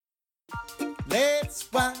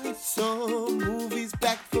Let's watch some movies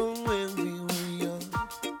back from when we were young.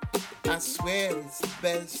 I swear it's the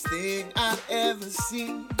best thing I've ever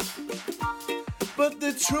seen. But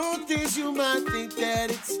the truth is you might think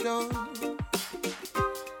that it's done.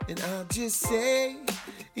 And I'll just say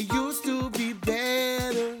it used to be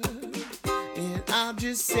better. And I'll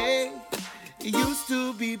just say it used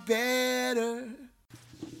to be better.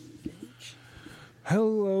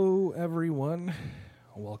 Hello, everyone.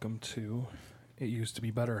 Welcome to It Used to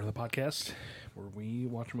Be Better, the podcast where we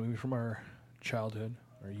watch a movie from our childhood,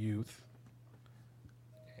 our youth,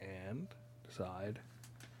 and decide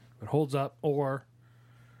if it holds up or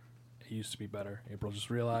it used to be better. April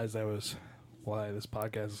just realized that was why this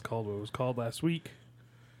podcast is called what it was called last week.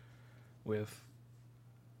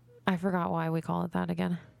 I forgot why we call it that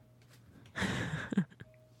again.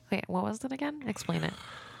 Wait, what was it again? Explain it.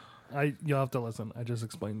 You'll have to listen. I just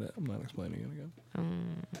explained it. I'm not explaining it again.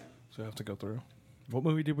 So I have to go through. What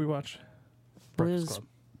movie did we watch? Blues. Breakfast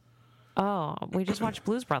Club. Oh, we just watched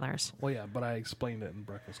Blues Brothers. Well, yeah, but I explained it in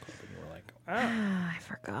Breakfast Club, and you were like, I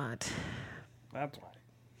forgot. that's why.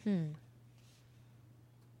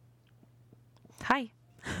 Hi.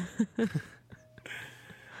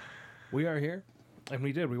 We are here, and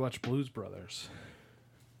we did. We watched Blues Brothers.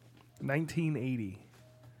 1980.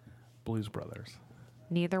 Blues Brothers.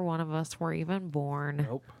 Neither one of us were even born.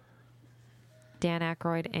 Nope. Dan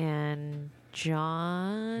Aykroyd and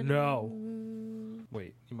John. No.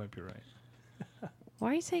 Wait, you might be right. Why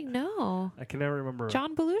are you saying no? I can never remember.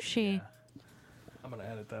 John Belushi. Yeah. I'm going to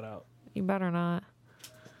edit that out. You better not.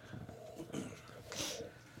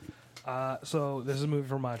 So this is a movie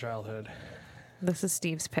from my childhood. This is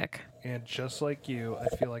Steve's pick. And just like you, I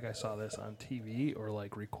feel like I saw this on TV or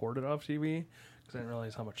like recorded off TV because I didn't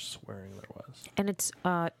realize how much swearing there was. And it's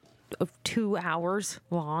 2 hours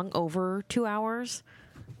long, over 2 hours.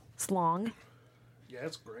 It's long. Yeah,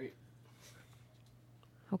 it's great.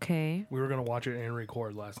 Okay. We were going to watch it and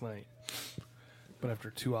record last night. But after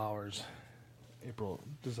 2 hours, April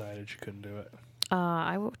decided she couldn't do it.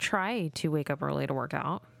 I will try to wake up early to work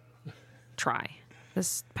out. Try.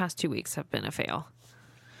 This past 2 weeks have been a fail.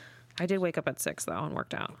 I did wake up at 6 though and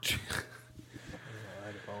worked out. I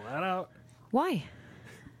had to pull that out. Why? Do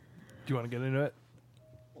you want to get into it?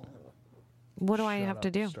 What do I Shut have up,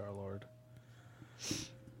 to do? Star-Lord.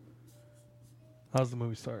 How's the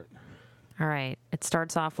movie start? All right. It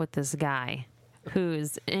starts off with this guy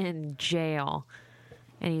who's in jail,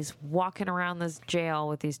 and he's walking around this jail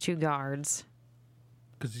with these 2 guards.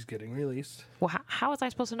 Because he's getting released. Well, how was I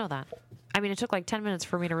supposed to know that? I mean, it took like 10 minutes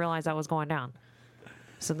for me to realize that was going down.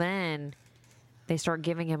 So then they start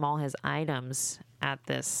giving him all his items at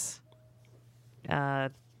this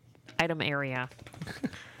item area.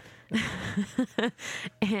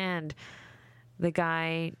 And the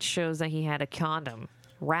guy shows that he had a condom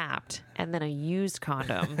wrapped and then a used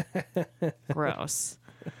condom. Gross.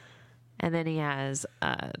 And then he has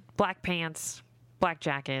black pants, black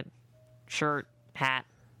jacket, shirt, hat,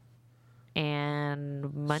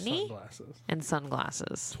 and money? Sunglasses. And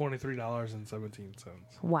sunglasses. $23.17.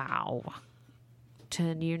 Wow.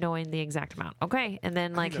 To you knowing the exact amount. Okay. And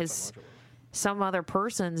then like some other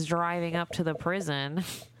person's driving up to the prison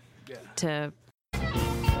to...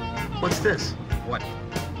 What's this? What?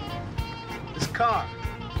 This car.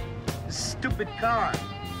 This stupid car.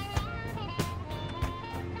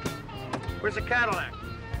 Where's the Cadillac?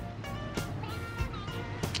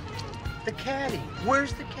 The caddy.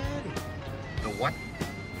 Where's the caddy? The what?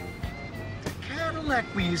 The Cadillac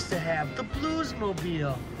we used to have. The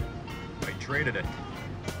Bluesmobile. I traded it.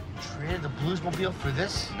 Traded the Bluesmobile for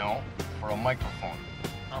this? No, for a microphone.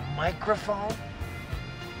 A microphone?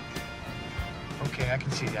 Okay, I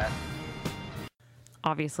can see that.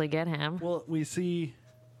 obviously get him. Well, we see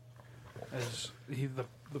as the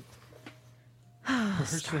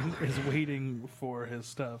person is waiting for his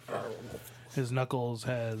stuff. His knuckles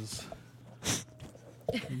has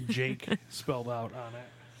Jake spelled out on it.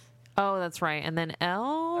 Oh, that's right. And then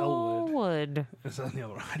Elwood. Is that the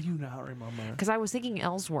other one? How do you not remember? Because I was thinking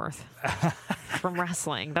Ellsworth from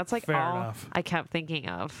wrestling. That's like Fair all enough. I kept thinking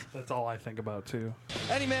of. That's all I think about too.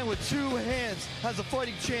 Any man with two hands has a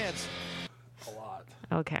fighting chance. A lot.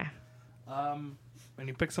 Okay. And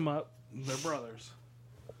he picks them up. They're brothers.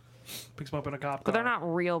 Picks them up in a cop car. But they're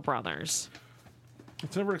not real brothers.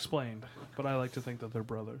 It's never explained, but I like to think that they're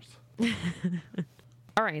brothers.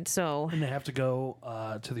 All right, so And they have to go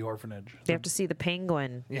to the orphanage. they have to see the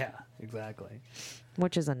penguin, Yeah, exactly.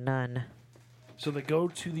 which is a nun. So they go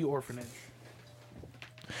to the orphanage.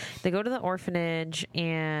 They go to the orphanage,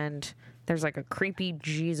 and there's like a creepy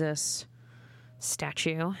Jesus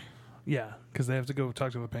statue. Yeah, because they have to go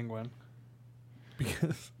talk to the penguin.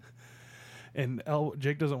 Because, and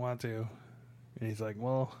Jake doesn't want to, and he's like,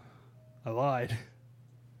 "Well, I lied."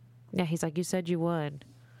 Yeah, he's like, you said you would.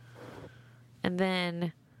 And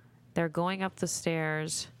then they're going up the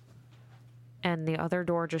stairs, and the other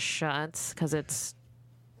door just shuts because it's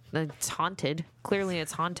haunted. Clearly,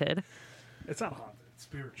 it's haunted. It's not haunted. It's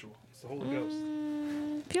spiritual. It's the Holy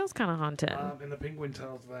Ghost. Feels kind of haunted. And the penguin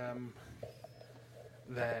tells them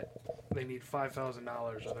that they need $5,000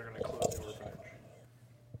 or they're going to close the orphanage.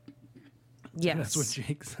 Yes. That's what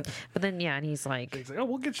Jake said. But then, yeah, and he's like, Jake's like, "Oh,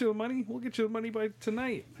 we'll get you the money. We'll get you the money by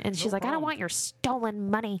tonight." and she's No like, I don't problem. want your stolen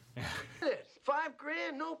money.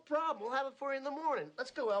 $5,000, no problem. We'll have it for you in the morning.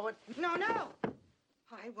 Let's go, Elwood. No, no.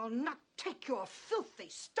 I will not take your filthy,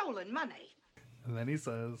 stolen money. And then he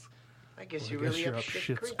says, I guess "Well, you I guess really you're up up shit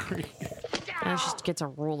shit's creek. creek." And she just gets a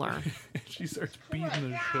ruler. She starts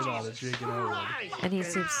beating the shit out of Jake and Elwood. And he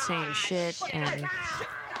keeps saying shit. And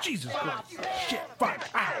Jesus Christ. Shit. Fuck.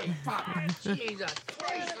 Jesus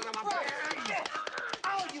Christ, son of a bitch.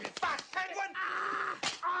 Oh, you fat penguin!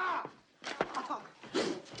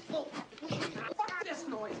 Fuck this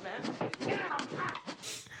noise, man.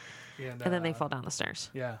 and then they fall down the stairs.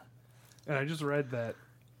 Yeah. And I just read that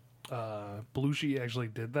Belushi actually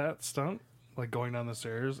did that stunt, like going down the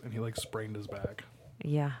stairs, and he like sprained his back.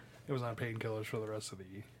 Yeah. It was on painkillers for the rest of the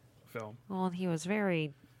film. Well, he was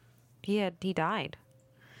very. He died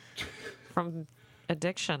from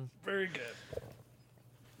addiction. Very good.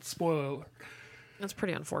 Spoiler alert. That's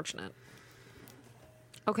pretty unfortunate.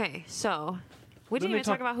 Okay, so we Then didn't they even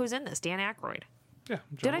talk talk- about who's in this. Dan Aykroyd. Yeah.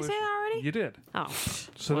 Did I say that already? You did. Oh.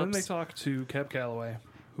 So then they whoops. talk to Cab Calloway,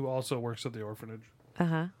 who also works at the orphanage.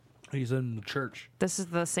 Uh-huh. He's in the church. This is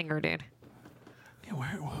the singer dude. Yeah,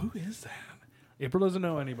 who is that? April doesn't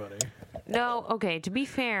know anybody. No, okay, to be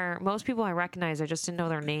fair, most people I recognize, I just didn't know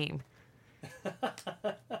their name.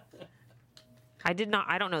 I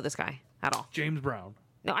don't know this guy at all. James Brown,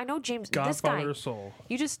 No, I know James. This Godfather guy. of Soul.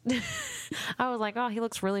 You just. I was like, oh, he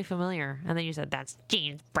looks really familiar. And then you said, that's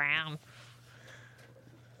James Brown.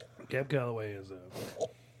 Cab Calloway is a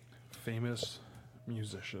famous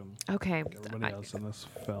musician. Okay. Like everybody else in this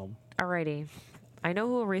film. Alrighty. I know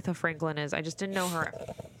who Aretha Franklin is. I just didn't know her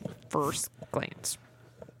at first glance.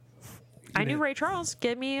 I knew Ray Charles.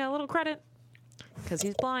 Give me a little credit. Because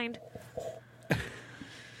he's blind.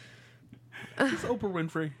 It's Oprah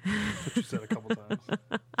Winfrey. That's what you said a couple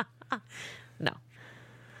times.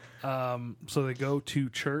 No. So they go to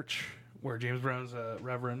church where James Brown's a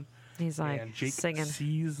reverend. He's like and Jake singing.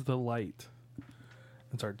 sees the light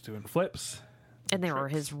and starts doing flips. And they were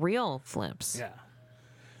tricks. his real flips. Yeah.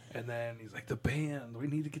 And then he's like, the band. We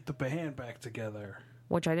need to get the band back together.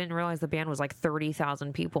 Which I didn't realize the band was like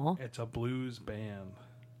 30,000 people. It's a blues band.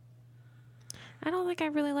 I don't think I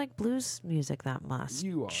really like blues music that much.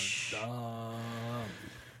 You are dumb.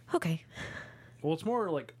 Okay. Well, it's more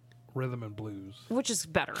like rhythm and blues. Which is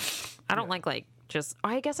better. I don't like just.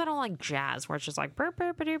 I guess I don't like jazz where it's just like burp,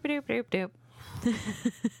 burp, doop, doop, doop,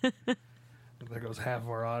 doop. There goes half of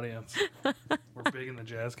our audience. We're big in the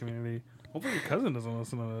jazz community. Hopefully your cousin doesn't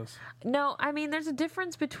listen to this. No, I mean, there's a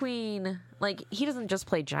difference between, like, he doesn't just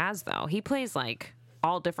play jazz, though. He plays, like,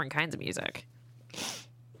 all different kinds of music. Shout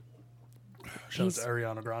out He's- to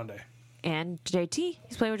Ariana Grande. And JT,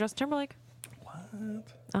 he's playing with Justin Timberlake.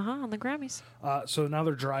 What? On the Grammys. So now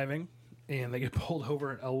they're driving, and they get pulled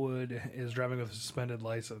over, and Elwood is driving with a suspended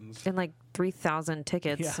license. And, like, 3,000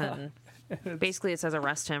 tickets. Yeah. And basically it says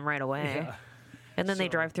arrest him right away. Yeah. And then they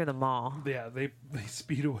So- drive through the mall. Yeah, they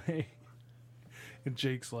speed away. And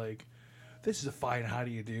Jake's like, this is a fine how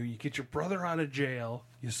do you do. You get your brother out of jail.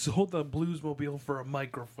 You sold the Bluesmobile for a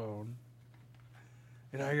microphone.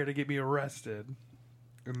 And now you're going to get me arrested.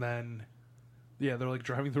 And then, yeah, they're like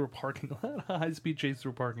driving through a parking lot. A high-speed chase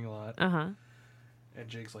through a parking lot. Uh-huh. And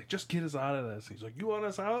Jake's like, just get us out of this. He's like, you want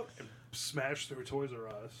us out? And smash through Toys R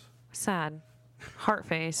Us. Sad. Heart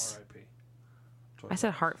face. R.I.P. I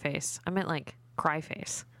said heart face. I meant, like, cry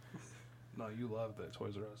face. No, you love that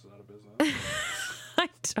Toys R Us is out of business. I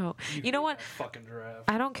don't. You know hate what? that fucking giraffe.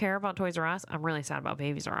 I don't care about Toys R Us. I'm really sad about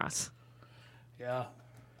Babies R Us. Yeah.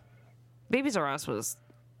 Babies R Us was,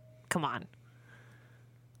 come on,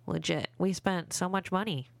 legit. We spent so much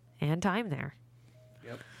money and time there.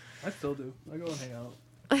 Yep. I still do. I go and hang out.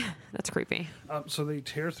 That's creepy. So they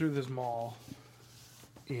tear through this mall,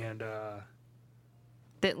 and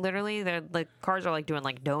That literally, the cars are like doing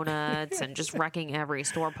like donuts and just wrecking every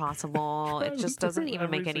store possible. It just doesn't even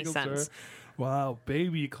every make any single sense. store. Wow,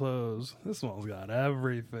 baby clothes. This one's got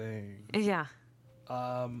everything. Yeah.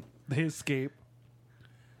 They escape,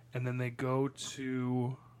 and then they go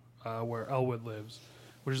to where Elwood lives,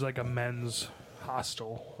 which is like a men's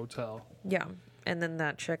hostel hotel. Yeah. And then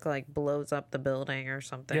that chick like blows up the building or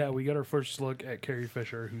something. Yeah, we got our first look at Carrie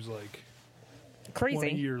Fisher, who's like 20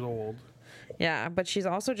 Crazy. years old. Yeah, but she's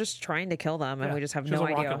also just trying to kill them, and Yeah, we just have she has no a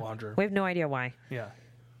rocket idea. launcher. We have no idea why. Yeah.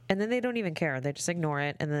 And then they don't even care. They just ignore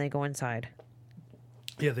it, and then they go inside.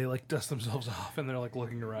 Yeah, they like dust themselves off and they're like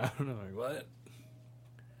looking around and I'm like, what?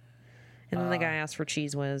 And then the guy asks for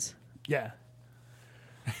Cheese Whiz. Yeah.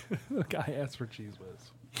 The guy asked for Cheese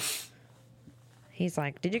Whiz. He's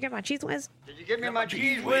like, "Did you get my Cheese Whiz?" Did you give me my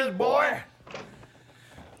cheese whiz, boy?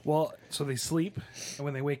 Well, so they sleep, and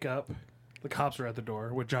when they wake up, the cops are at the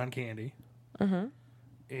door with John Candy.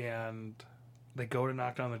 And they go to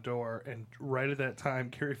knock on the door, and right at that time,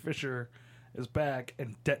 Carrie Fisher is back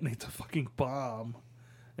and detonates a fucking bomb,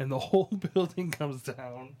 and the whole building comes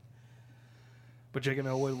down. But Jake and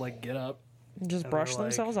Elwood like get up. Just And brush they're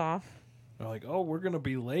like- themselves off. They're like, "Oh, we're gonna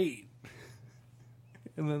be late,"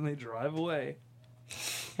 and then they drive away.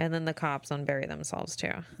 And then the cops unbury themselves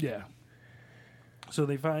too. Yeah. So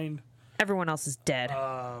they find Everyone else is dead.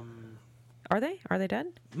 Are they? Are they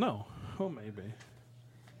dead? no. Oh, maybe.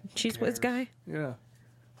 Cheese Whiz cares? guy? Yeah.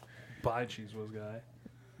 By Cheese Whiz guy.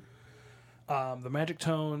 The Magic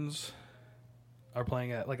Tones are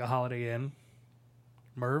playing at like a Holiday Inn.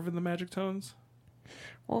 Merv and the Magic Tones?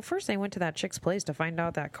 Well, first they went to that chick's place to find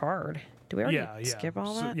out that card. Do we already Yeah. skip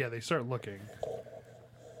all So, that? yeah, they start looking.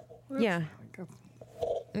 Yeah.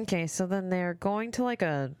 Okay, so then they're going to like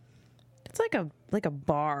a, it's like a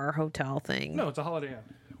bar hotel thing. No, it's a Holiday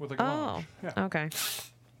Inn with like a Oh, lounge. Yeah. okay.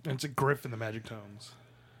 And it's a Griff and the Magic Tones.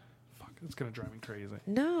 Fuck, it's gonna drive me crazy.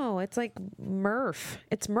 No, it's like Murph.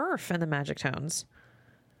 It's Murph and the Magic Tones.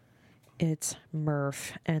 It's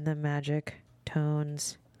Murph and the Magic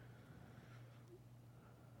Tones.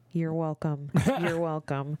 You're welcome. You're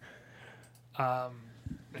welcome.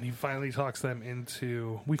 And he finally talks them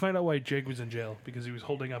into. We find out why Jake was in jail because he was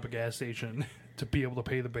holding up a gas station to be able to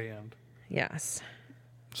pay the band. Yes.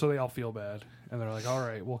 So they all feel bad, and they're like, "All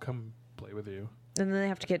right, we'll come play with you." And then they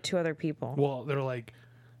have to get 2 other people. Well, they're like,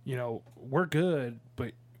 you know, we're good,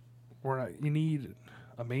 but we're not. You need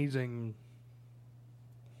amazing.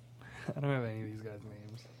 I don't have any of these guys'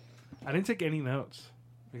 names. I didn't take any notes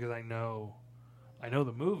because I know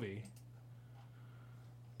the movie.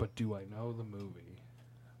 But do I know the movie?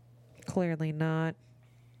 Clearly not.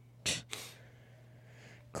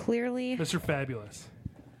 Clearly. Mr. Fabulous.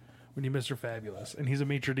 We need Mr. Fabulous, and he's a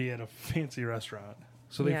maitre d' at a fancy restaurant.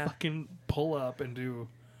 So they Yeah. fucking pull up and do,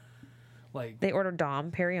 like, They order Dom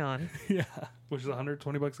Perignon. yeah, which is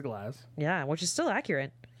 $120 a glass. Yeah, which is still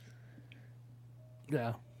accurate.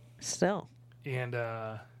 Yeah, Still. and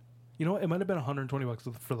you know what? It might have been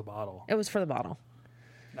 $120 for the bottle. It was for the bottle.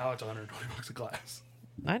 Now it's $120 a glass.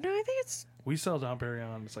 I know, I think it's... We sell Dom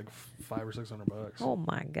Perignon. It's like $500 or $600. Oh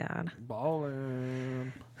my god.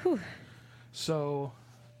 Ballin'. Whew. So,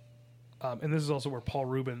 and this is also where Paul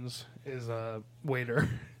Rubens is a waiter.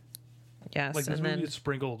 Yes, Like this and movie then... is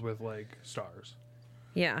sprinkled with like stars.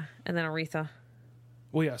 Yeah, and then Aretha.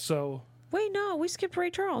 Well, yeah. So, Wait, no, we skipped Ray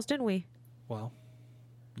Charles, didn't we? well,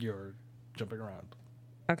 you're jumping around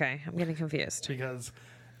Okay, I'm getting confused. because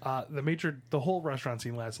the whole restaurant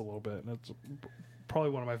scene lasts a little bit, and it's probably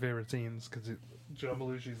one of my favorite scenes because John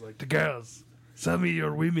Belushi's like, "The girls, send me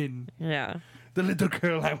your women. Yeah. The little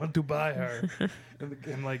girl, I want to buy her."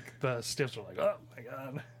 and like the stiffs are like, "Oh my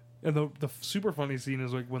god." And the super funny scene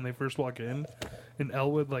is like when they first walk in, and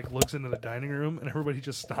Elwood like looks into the dining room, and everybody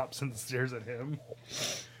just stops and stares at him.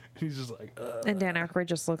 He's just like, ugh. And Dan Aykroyd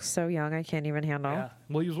just looks so young, I can't even handle. Yeah.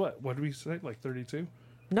 Well, he was what? What did we say? Like 32?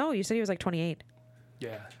 No, you said he was like 28.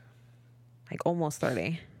 Yeah. Like almost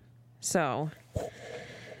 30. So,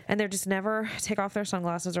 and they're just never take off their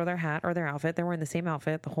sunglasses or their hat or their outfit. They're wearing the same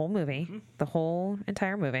outfit the whole movie, the whole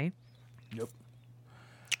entire movie. Yep.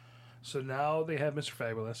 So now they have Mr.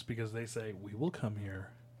 Fabulous because they say, "We will come here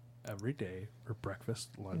every day for breakfast,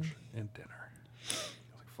 lunch, and dinner." I was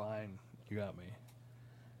like, "Fine, you got me."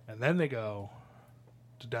 And then they go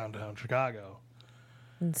to downtown Chicago.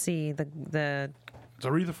 And see the It's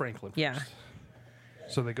Aretha Franklin. Yeah. First.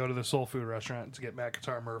 So they go to the soul food restaurant to get Matt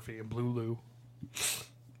Guitar Murphy and Blue Lou.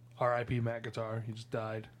 R.I.P. Matt Guitar. He just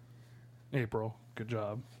died. April. Good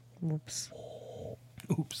job. whoops.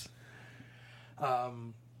 Oops.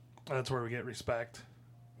 That's where we get respect.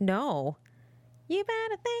 No. You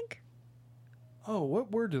better think. Oh,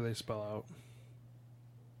 what word do they spell out?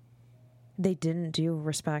 They didn't do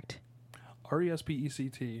respect.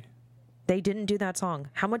 R-E-S-P-E-C-T. They didn't do that song.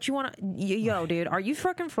 How much you want to... Yo, dude, are you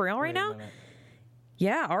fucking for real right Wait a now? minute.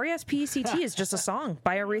 Yeah, R.E.S.P.E.C.T. is just a song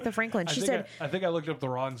by Aretha Franklin. She said, I think I looked up the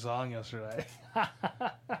wrong song yesterday.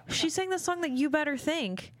 she sang the song that You Better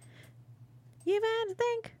Think. You better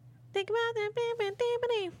think about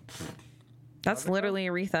that. That's literally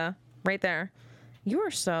Aretha right there. You are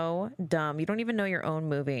so dumb. You don't even know your own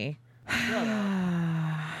movie.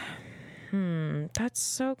 That's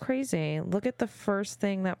so crazy. Look at the first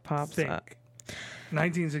thing that pops up.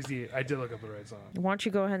 1968. I did look up the right song. Why don't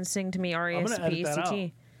you go ahead and sing to me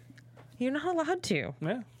R.E.S.P.E.C.T. You're not allowed to.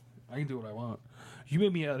 Yeah, I can do what I want. You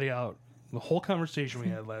made me edit out the whole conversation we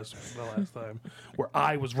had the last time, where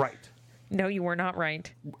I was right, No, you were not right.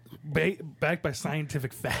 backed by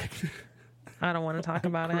scientific fact. I don't want to talk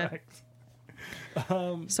about it.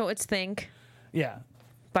 Correct. So it's Think Yeah,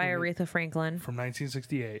 by Aretha Franklin. from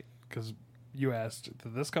 1968. Because you asked,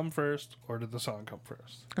 did this come first or did the song come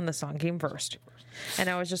first? And the song came first. And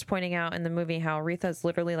I was just pointing out in the movie how Aretha's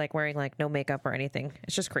literally like wearing like no makeup or anything.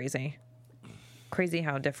 It's just crazy. Crazy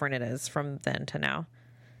how different it is from then to now.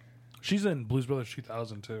 She's in Blues Brothers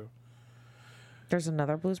 2000 too. There's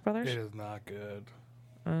another Blues Brothers? It is not good.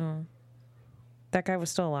 Oh. That guy was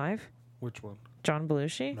still alive? Which one? John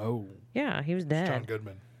Belushi? No. Yeah, he was It's dead. John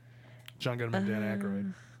Goodman. John Goodman, Dan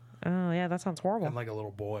Aykroyd. Oh, yeah, that sounds horrible. And like a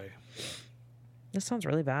little boy. This sounds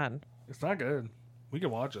really bad. It's not good. We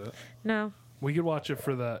can watch it. No, We could watch it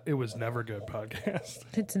for the It Was Never Good podcast.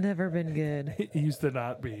 it's never been good. It used to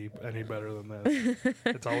not be any better than this.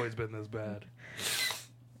 It's always been this bad.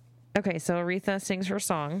 Okay, so Aretha sings her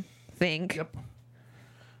song, Think. Yep.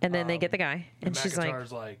 And then they get the guy. And she's like,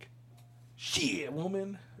 McIntyre's like, shit,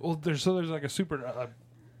 woman. Well, there's like a super,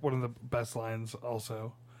 one of the best lines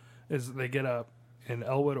also is they get up and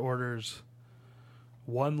Elwood orders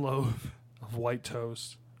 1 loaf of white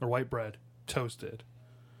toast or white bread toasted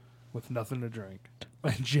with nothing to drink.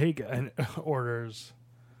 And Jake orders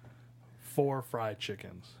 4 fried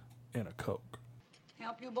chickens and a Coke.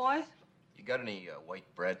 Help you, boys? You got any white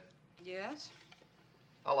bread? Yes.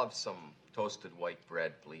 I'll have some toasted white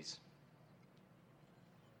bread, please.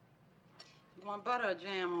 You want butter or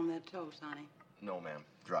jam on that toast, honey? No, ma'am.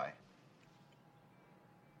 Dry.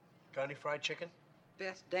 Got any fried chicken?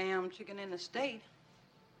 Best damn chicken in the state.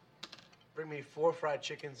 Bring me 4 fried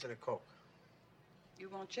chickens and a Coke. You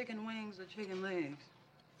want chicken wings or chicken legs?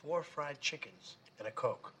 4 fried chickens and a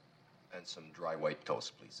Coke. And some dry white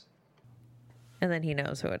toast, please. and then he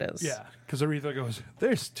knows who it is. Yeah, because Aretha goes,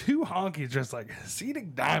 there's 2 honkies just like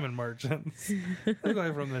seeding diamond merchants. They're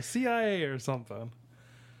like from the CIA or something.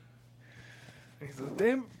 He says,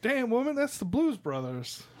 damn woman, that's the Blues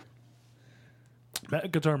Brothers.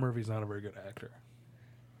 Matt Guitar Murphy's not a very good actor.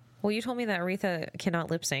 Well, you told me that Aretha cannot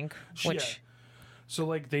lip sync, which... Yeah. So,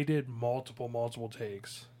 like, they did multiple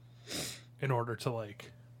takes in order to,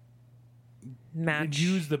 like... match.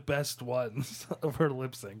 Use the best ones of her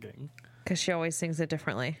lip syncing. Because she always sings it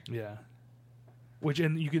differently. Yeah.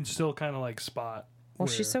 And you can still kind of, like, spot... Well,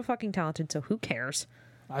 she's so fucking talented, so who cares?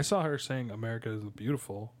 I saw her sing America is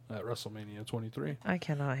Beautiful at WrestleMania 23. I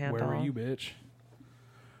cannot handle. Where were you, bitch?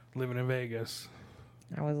 Living in Vegas.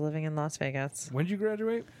 I was living in Las Vegas. When did you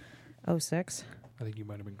graduate? 06. I think you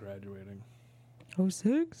might have been graduating.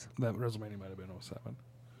 06? That WrestleMania might have been 07.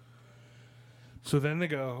 So then they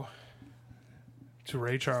go to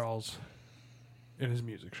Ray Charles in his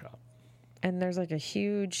music shop. And there's like a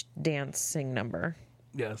huge dance sing number.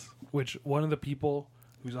 Yes. Which one of the people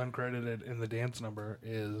who's uncredited in the dance number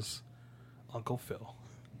is Uncle Phil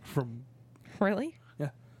from... Really? Yeah.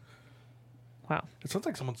 Wow. It sounds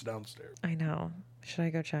like someone's downstairs. I know. Should I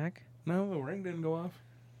go check? No, the ring didn't go off.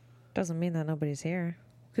 Doesn't mean that nobody's here.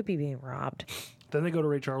 Could be being robbed. Then they go to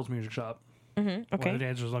Ray Charles' music shop. Mm-hmm. Okay. One of the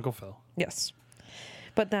dancers is Uncle Phil. Yes.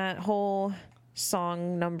 But that whole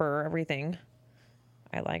song number, everything,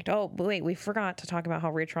 I liked. Oh, but wait, we forgot to talk about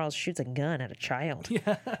how Ray Charles shoots a gun at a child.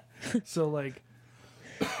 Yeah. So, like,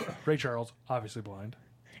 Ray Charles, obviously blind.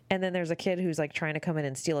 And then there's a kid who's like trying to come in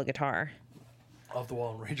and steal a guitar. Off the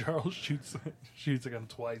wall, and Ray Charles shoots a gun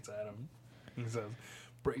twice at him. He says,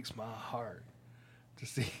 breaks my heart to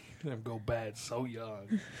see them go bad so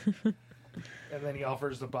young. And then he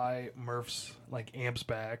offers to buy Murph's like amps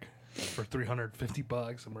back for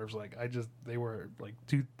 $350, and Murph's like, they were like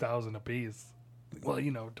 $2,000 a piece. Well,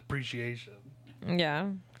 depreciation. Yeah.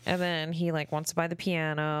 And then he like wants to buy the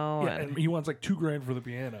piano. Yeah, and he wants like $2,000 for the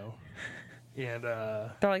piano. And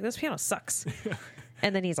they're like, this piano sucks.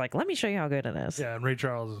 And then he's like, let me show you how good it is. Yeah, and Ray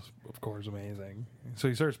Charles is, of course, amazing. So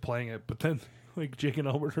he starts playing it, but then like Jake and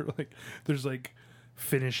Albert are like, there's like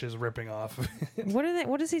finishes ripping off of it.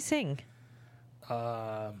 What does he sing?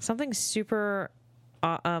 Something super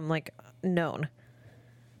like known.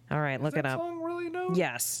 All right, look it up. Song really known?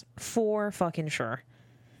 Yes, for fucking sure.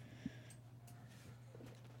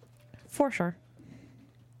 For sure.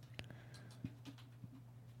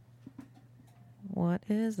 What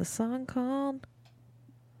is the song called?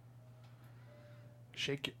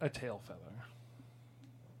 Shake a Tail Feather.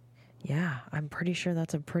 Yeah, I'm pretty sure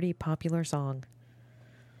that's a pretty popular song.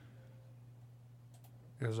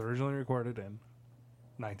 It was originally recorded in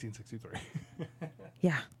 1963.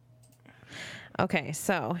 Yeah. Okay,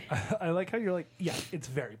 so I like how you're like, yeah, it's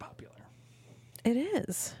very popular. it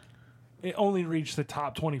is. It only reached the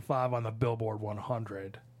top 25 on the Billboard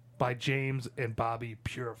 100 by James and Bobby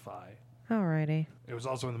Purify. Alrighty. It was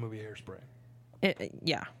also in the movie Hairspray.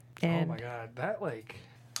 Yeah. Oh And my god, that like,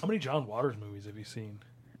 how many John Waters movies have you seen?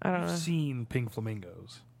 I don't You've know. seen Pink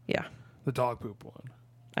Flamingos, Yeah. the dog poop one.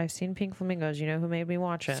 I've seen Pink Flamingos. You know who made me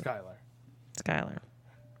watch it? Skylar. Skylar.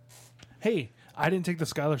 Hey, I didn't take the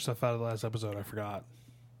Skylar stuff out of the last episode. I forgot.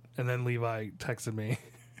 And then Levi texted me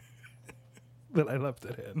that I left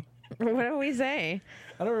it in. What did we say?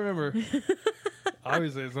 I don't remember.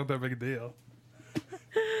 Obviously, it's not that big a deal.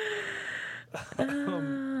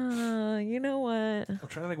 You know what? I'm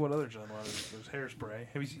trying to think what other John Waters. There's Hairspray.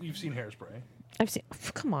 You've seen Hairspray? I've seen.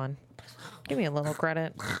 Come on, give me a little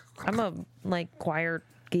credit. I'm a choir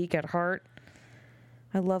geek at heart.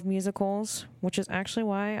 I love musicals, which is actually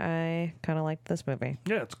why I kind of liked this movie.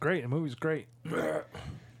 Yeah, it's great. The movie's great.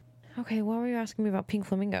 Okay, what were you asking me about Pink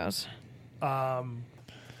Flamingos? I'm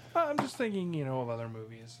just thinking, of other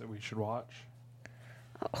movies that we should watch.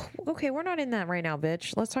 Oh, okay, we're not in that right now,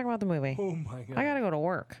 bitch. Let's talk about the movie. Oh my god! I gotta go to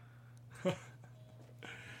work.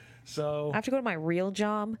 So I have to go to my real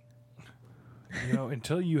job.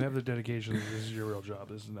 until you have the dedication, this is your real job.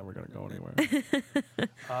 This is never gonna go anywhere.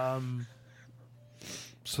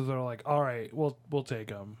 So they're like, all right, we'll take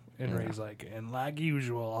him. And Ray's like, and like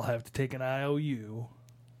usual, I'll have to take an IOU.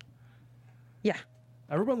 Yeah.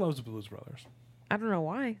 Everyone loves the Blues Brothers. I don't know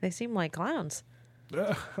why. They seem like clowns.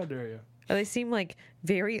 How dare you? They seem like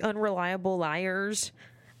very unreliable liars.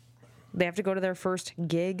 They have to go to their first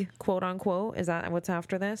gig, quote unquote. Is that what's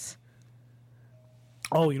after this?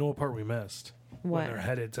 Oh, you know what part we missed? What? When they're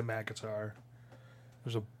headed to McIntyre.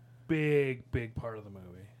 There's a big, big part of the movie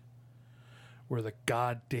where the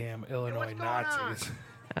goddamn Illinois Nazis.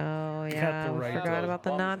 Oh, yeah. the I right forgot to- about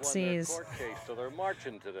the Nazis. Court case, so they're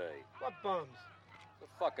marching today. What bums? The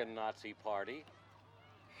fucking Nazi party.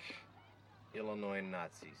 Illinois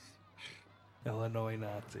Nazis. Illinois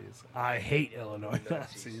Nazis. I hate Illinois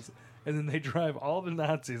Nazis. And then they drive all the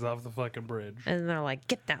Nazis off the fucking bridge. And they're like,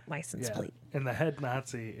 get that license plate. And the head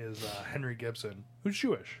Nazi is Henry Gibson, who's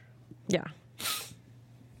Jewish. Yeah.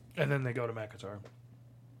 And then they go to McIntyre.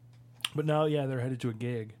 But now, they're headed to a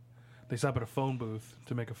gig. They stop at a phone booth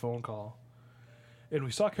to make a phone call. And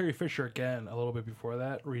we saw Carrie Fisher again a little bit before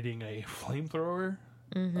that reading a flamethrower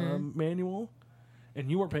manual. And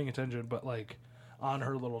you weren't paying attention, but on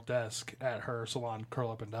her little desk at her salon,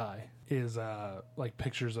 Curl Up and Die, is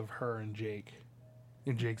pictures of her and Jake.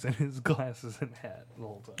 And Jake's in his glasses and hat the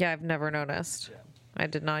whole time. Yeah, I've never noticed. Yeah. I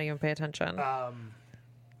did not even pay attention.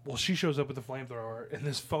 Well, she shows up with the flamethrower, and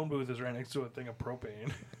this phone booth is right next to a thing of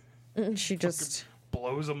propane. She just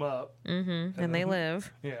blows them up. and they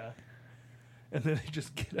live. Yeah. And then they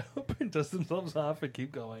just get up and dust themselves off and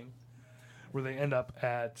keep going. Where they end up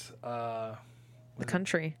at The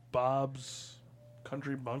country. Bob's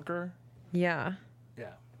Country Bunker. Yeah.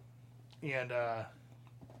 Yeah. And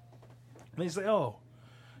they say, oh,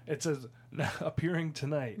 it says appearing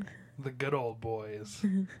tonight, the good old boys.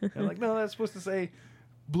 They're like, no, that's supposed to say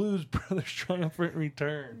Blues Brothers Triumphant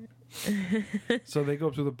Return. So they go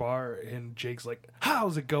up to the bar and Jake's like,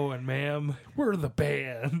 how's it going, ma'am? We're the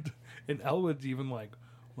band. And Elwood's even like,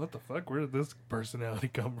 what the fuck? Where did this personality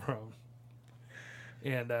come from?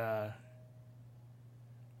 And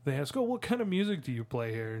they ask, oh, what kind of music do you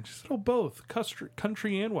play here? And she said, oh, both.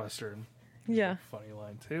 Country and Western. Yeah. Funny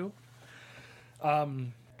line, too.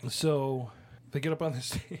 So they get up on the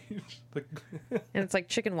stage. And it's like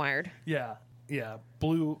chicken wired. Yeah.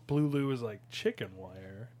 Blue Lou is like chicken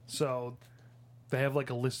wire. So they have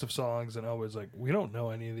a list of songs, and Elwood's like, we don't know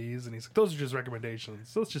any of these. And he's like, those are just recommendations.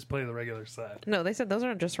 So let's just play the regular set. No, they said those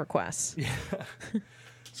aren't just requests. Yeah.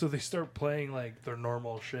 So they start playing their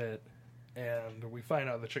normal shit, and we find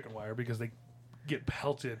out the chicken wire because they get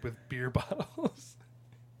pelted with beer bottles.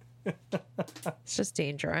 It's just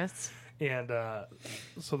dangerous. And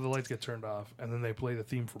so the lights get turned off, and then they play the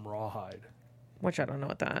theme from Rawhide. Which I don't know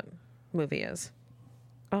what that movie is.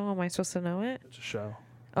 Oh, am I supposed to know it? It's a show.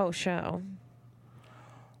 Oh, show.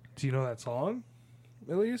 Do you know that song,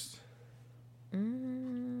 at least?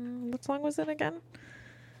 What song was it again?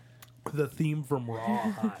 The theme from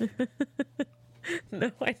Rawhide.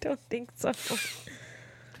 No, I don't think so.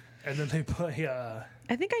 And then they play,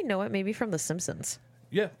 I think I know it maybe from The Simpsons.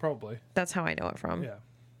 yeah, probably. That's how I know it from. Yeah.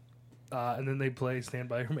 And then they play Stand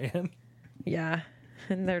By Your Man. Yeah.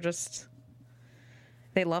 And they're just,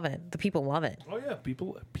 they love it. The people love it. Oh, yeah.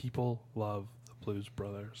 People love the Blues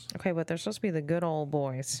Brothers. Okay, but they're supposed to be the good old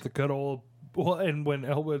boys. The good old, well, and when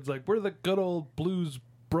Elwood's like, we're the good old Blues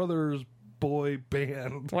Brothers boy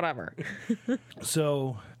band. Whatever.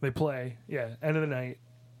 So they play, yeah, end of the night.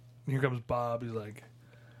 Here comes Bob. He's like,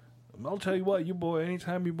 I'll tell you what,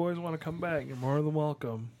 anytime you boys want to come back, you're more than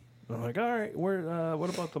welcome. And I'm like, all right, what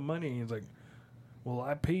about the money? He's like,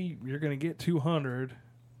 well, you're going to get $200,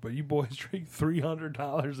 but you boys drink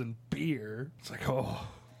 $300 in beer. It's like, oh.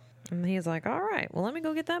 And he's like, all right, well, let me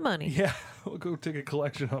go get that money. Yeah, we'll go take a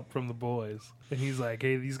collection up from the boys. And he's like,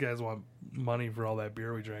 hey, these guys want money for all that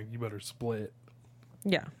beer we drank. You better split.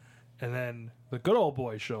 Yeah. And then the good old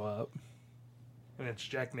boys show up, and it's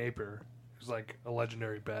Jack Napier, who's like a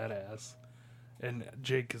legendary badass. And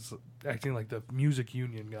Jake is acting like the music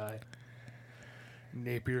union guy.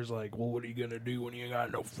 Napier's like, well, what are you going to do when you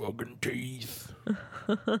got no fucking teeth?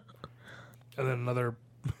 And then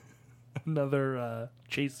another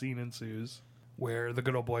chase scene ensues where the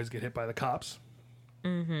good old boys get hit by the cops.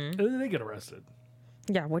 Mm-hmm. And then they get arrested.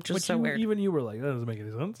 Yeah, which is so weird. Even you were like, that doesn't make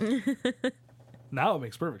any sense. Now it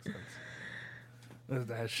makes perfect sense.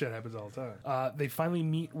 That shit happens all the time. They finally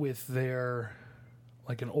meet with their,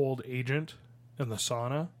 like, an old agent in the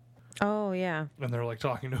sauna. Oh, yeah. And they're, like,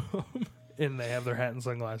 talking to him. And they have their hat and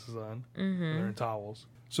sunglasses on. Mm-hmm. And they're in towels.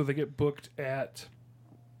 So they get booked at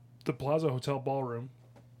the Plaza Hotel ballroom.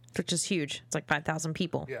 Which is huge. It's like 5,000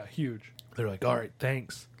 people. Yeah, huge. They're like, all right,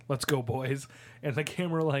 thanks. Let's go, boys. And the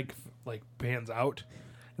camera, like pans out.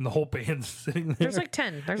 And the whole band's sitting there. There's like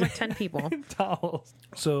 10. There's like 10 people. In towels.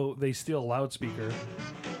 So they steal a loudspeaker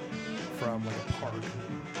from, like, a park.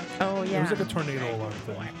 Oh, yeah. It was like a tornado alarm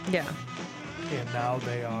thing. Yeah. And now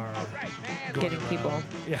they are Getting around, people.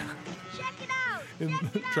 Yeah. And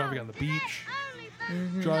driving on the beach.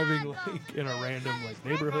 Mm-hmm. Driving, like, in a random, like,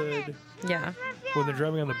 neighborhood. Yeah. When they're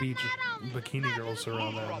driving on the beach, bikini girls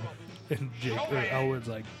surround them. And Elwood's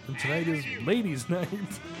like, and tonight is ladies' night.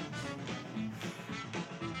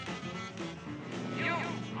 You,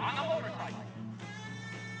 on the motorcycle.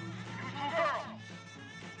 You two girls.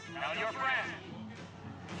 Tell your friends.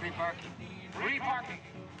 Free parking. Free parking.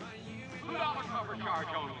 $2 cover charge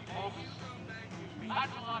only, folks.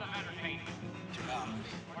 That's a lot of entertainment.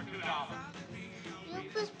 $2. Or $2. Will you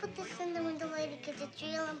please put this in the window later because it's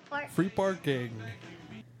real important. Free parking.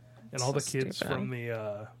 And all So the kids stupid. from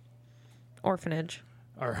the Orphanage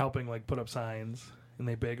are helping, like, put up signs. And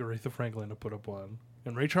they beg Aretha Franklin to put up one.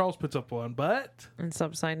 And Ray Charles puts up one, but it's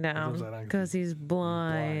upside down because he's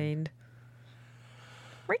blind.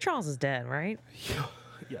 Ray Charles is dead, right?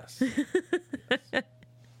 Yes. Yes.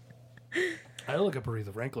 I look up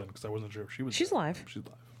Aretha Franklin because I wasn't sure if she was. She's dead. alive. She's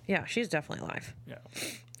alive. Yeah, she's definitely alive. Yeah.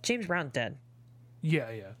 James Brown's dead. Yeah,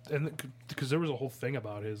 and because there was a whole thing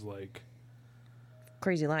about his, like,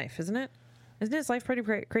 crazy life, isn't it? Isn't his life pretty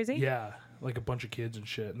crazy? Yeah, like a bunch of kids and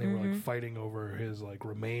shit, and they were, like, fighting over his, like,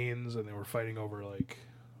 remains, and they were fighting over, like,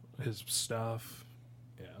 his stuff.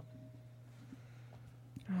 Yeah.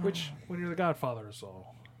 Which, when you're the godfather of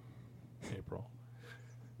soul, April.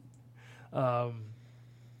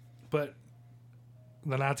 But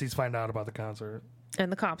the Nazis find out about the concert. And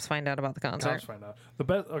the cops find out about the concert. Cops find out. The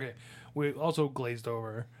best. Okay, we also glazed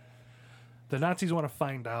over. The Nazis want to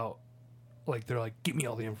find out. Like, they're like, give me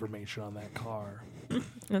all the information on that car.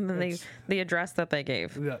 And then the address that they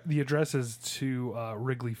gave. The address is to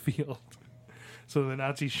Wrigley Field. So the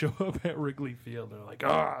Nazis show up at Wrigley Field. They're like,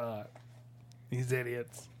 these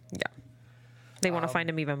idiots. Yeah. They want to find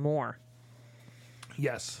him even more.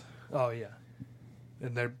 Yes. Oh, yeah.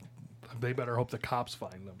 And they better hope the cops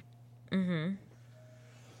find them. Mm-hmm.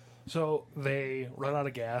 So they run out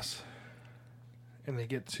of gas. And they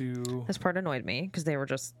get to... This part annoyed me because they're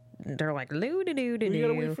like, loo-doo-doo-doo-doo. We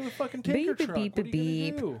gotta wait for the fucking tanker truck. Beep, What are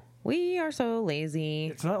you gonna do? We are so lazy.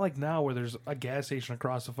 It's not like now where there's a gas station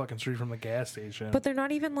across the fucking street from the gas station. But they're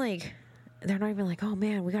not even like, oh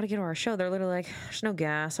man, we got to get to our show. They're literally like, there's no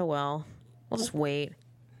gas. Oh well, we'll just wait.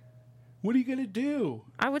 What are you gonna do?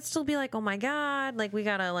 I would still be like, oh my god, like we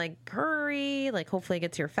gotta like hurry, like hopefully it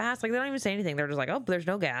gets here fast. Like they don't even say anything. They're just like, oh, there's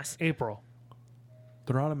no gas. April.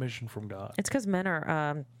 They're on a mission from God. It's because men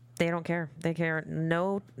are, they don't care. They care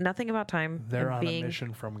nothing about time. They're on a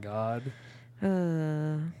mission from God. They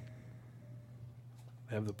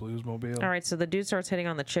have the Bluesmobile. All right, so the dude starts hitting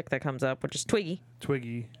on the chick that comes up, which is Twiggy.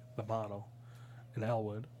 Twiggy, the model, and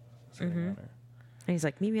Elwood. And he's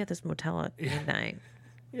like, meet me at this motel at midnight.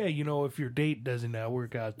 Yeah, you know, if your date doesn't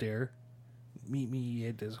work out there, meet me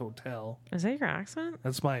at this hotel. Is that your accent?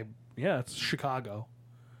 That's my, yeah, it's Chicago.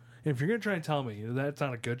 And if you're going to try and tell me that's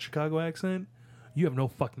not a good Chicago accent, you have no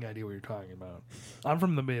fucking idea what you're talking about. I'm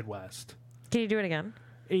from the Midwest. Can you do it again?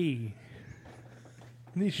 Hey,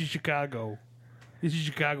 this is Chicago. This is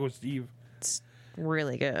Chicago, Steve. It's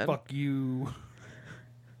really good. Fuck you.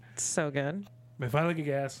 It's so good. They finally get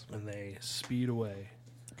gas and they speed away.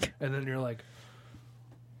 And then you're like,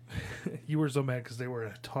 you were so mad because they were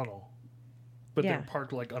in a tunnel. But Yeah. they're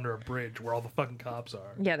parked like under a bridge where all the fucking cops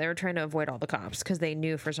are. Yeah, they were trying to avoid all the cops because they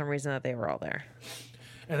knew for some reason that they were all there.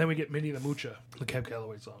 And then we get Minnie the Moocha, the Cab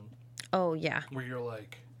Calloway song, Oh, yeah. where you're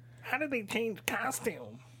like, how did they change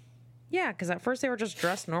costume? Yeah, because at first they were just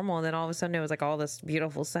dressed normal, and then all of a sudden it was like all this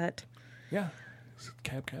beautiful set. Yeah. It's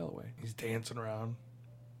Cab Calloway. He's dancing around.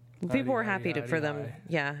 People were Hidey, happy hidey, for hidey, them. hidey.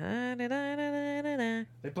 Yeah.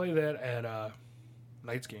 They play that at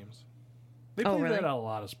Knights games. They Oh, play really? that at a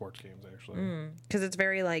lot of sports games, actually. Because it's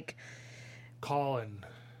very like, Call and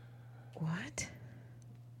what?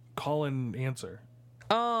 answer.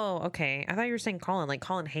 Oh, okay. I thought you were saying Colin, like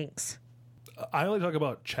Colin Hanks. I only talk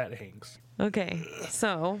about Chet Hanks. Okay,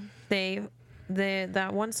 so that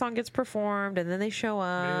one song gets performed, and then they show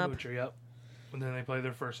Minnie up, the Moocher, yep. And then they play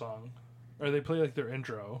their first song. Or they play like their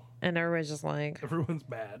intro. and everybody's just like, Everyone's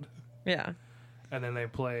mad. yeah. And then they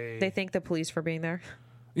play... They thank the police for being there.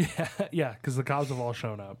 Yeah, because the cops have all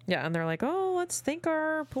shown up. Yeah, and they're like, oh, let's thank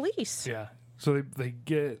our police. Yeah. So they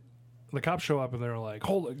get... The cops show up and they're like,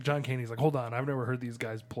 John Candy's like, hold on, I've never heard these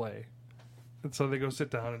guys play. And so they go sit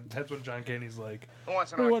down, and that's when John Candy's like, Who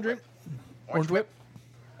wants an "Who orange wants whip? Orange whip.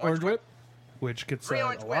 Orange whip. Which gets Three said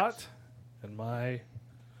orange a whips. lot in my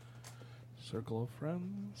circle of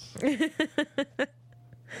friends.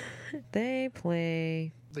 They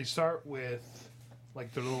play. They start with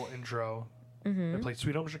like their little intro. They play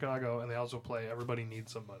Sweet Home Chicago, and they also play Everybody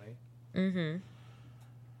Needs Somebody. And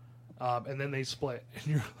then they split, and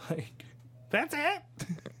you're like, that's it?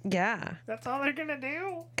 Yeah. That's all they're gonna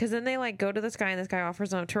do? Because then they like go to this guy, and this guy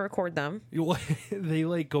offers them to record them. They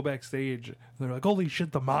like go backstage, and they're like, holy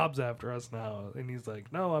shit, the mob's after us now. And he's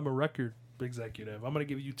like, no, I'm a record executive. I'm gonna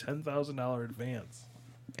give you $10,000 advance.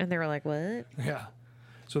 And they were like, what? Yeah.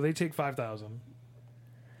 So they take $5,000,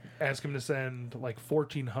 ask him to send like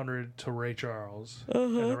 $1,400 to Ray Charles,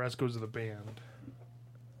 and the rest goes to the band.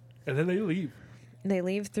 And then they leave. They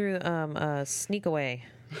leave through a sneak away.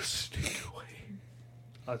 Sneak away.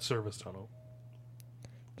 A service tunnel.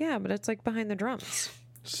 Yeah, but it's like behind the drums.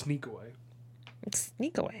 Sneak away. It's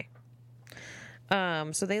sneak away.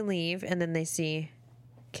 So they leave, and then they see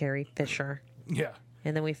Carrie Fisher. Yeah.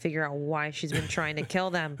 And then we figure out why she's been trying to kill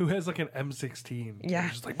them. Who has like an M16. Yeah.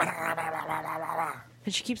 Just like, blah, blah, blah, blah, blah, blah.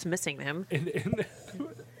 And she keeps missing them. And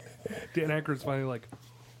Dan Aykroyd's finally like,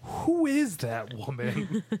 who is that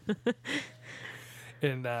woman?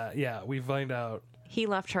 And yeah, we find out He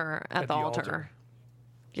left her at the altar.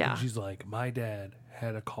 Yeah. And she's like, my dad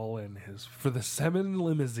had to call in for the 7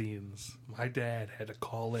 limousines. My dad had to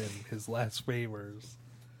call in his last favors.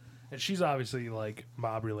 And she's obviously like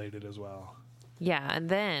mob related as well. Yeah, and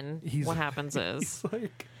then what happens is, He's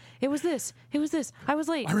like, it was this, I was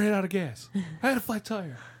late. I ran out of gas. I had a flat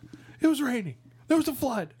tire. It was raining. There was a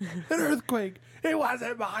flood, an earthquake. It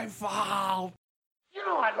wasn't my fault. You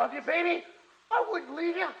know I love you, baby. I wouldn't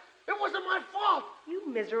leave you. It wasn't my fault.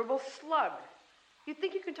 You miserable slug. You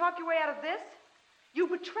think you can talk your way out of this? You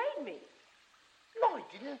betrayed me. No, I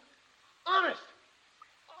didn't. Honest.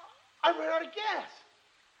 I ran out of gas.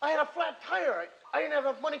 I had a flat tire. I didn't have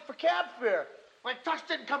enough money for cab fare. My tux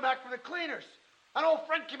didn't come back from the cleaners. An old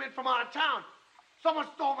friend came in from out of town. Someone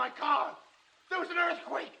stole my car. There was an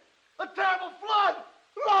earthquake. A terrible flood.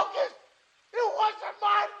 Locust. It wasn't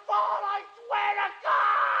my fault, I swear to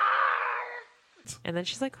God! And then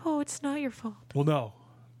she's like, oh, it's not your fault. Well, no,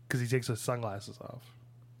 because he takes his sunglasses off.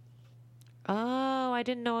 Oh, I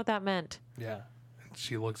didn't know what that meant. Yeah. And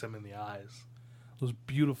she looks him in the eyes. Those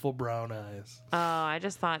beautiful brown eyes. Oh, I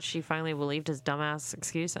just thought she finally believed his dumbass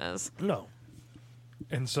excuses. No.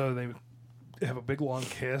 And so they have a big long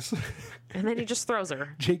kiss. And then he just throws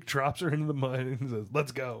her. Jake drops her into the mud and says,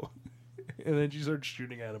 let's go. And then she starts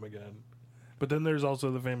shooting at him again. But then there's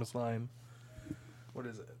also the famous line. What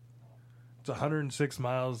is it? It's 106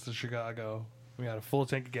 miles to Chicago. We got a full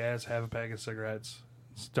tank of gas, half a pack of cigarettes.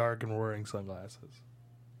 It's dark and we're wearing sunglasses.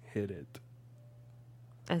 Hit it.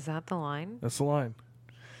 Is that the line? That's the line.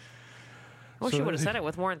 Well, So she would have they- said it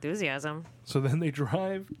with more enthusiasm. So then they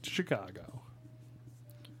drive to Chicago.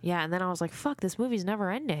 Yeah, and then I was like, fuck, this movie's never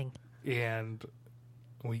ending. And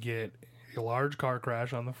we get a large car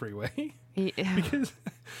crash on the freeway. Yeah. Because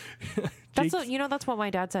That's that's what my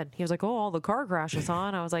dad said. He was like, "Oh, all the car crashes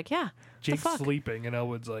on." I was like, "Yeah." Jake's sleeping, and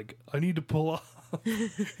Elwood's like, "I need to pull off."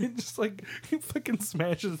 And just like he fucking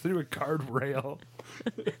smashes through a guardrail,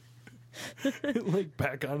 like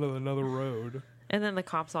back onto another road. And then the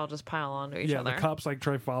cops all just pile onto each other. Yeah, the cops like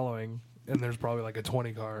try following, and there's probably like a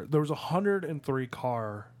 20 car. There was 103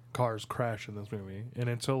 cars crash in this movie, and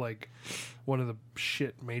until like one of the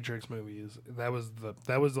shit Matrix movies, that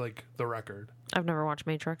was like the record. I've never watched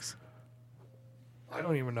Matrix. I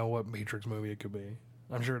don't even know what Matrix movie it could be.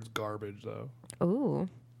 I'm sure it's garbage though. Ooh.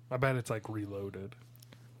 I bet it's like Reloaded.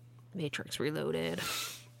 Matrix Reloaded.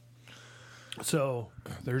 So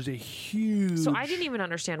there's a huge. So I didn't even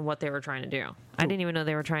understand what they were trying to do. I didn't even know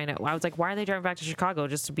they were trying to. I was like, why are they driving back to Chicago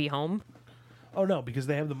just to be home? Oh no, because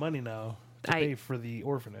they have the money now to pay for the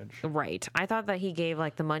orphanage. Right. I thought that he gave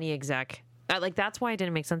like the money exec. Like that's why it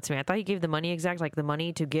didn't make sense to me. I thought he gave the money exec like the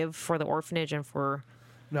money to give for the orphanage and for.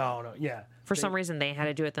 No, yeah. For some reason, they had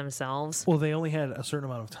to do it themselves. Well, they only had a certain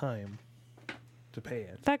amount of time to pay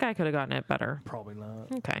it. That guy could have gotten it better. Probably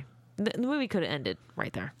not. Okay. The movie could have ended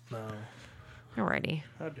right there. No. Alrighty.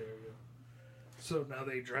 How dare you? So now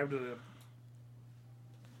they drive to the.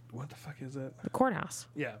 What the fuck is it? The courthouse.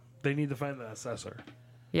 Yeah. They need to find the assessor.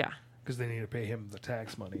 Yeah. Because they need to pay him the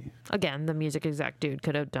tax money. Again, the music exec dude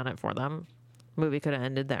could have done it for them. Movie could have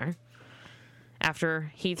ended there.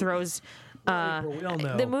 After he throws. We all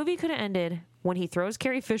know. The movie could have ended when he throws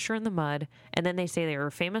Carrie Fisher in the mud, and then they say their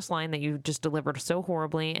famous line that you just delivered so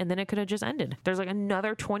horribly, and then it could have just ended. There's like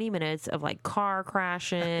another 20 minutes of like car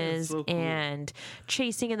crashes so cool. and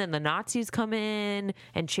chasing, and then the Nazis come in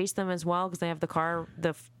and chase them as well because they have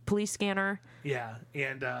the police scanner. Yeah,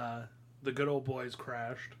 and the good old boys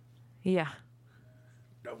crashed. Yeah.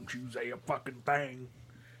 Don't you say a fucking thing.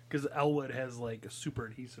 Because Elwood has like a super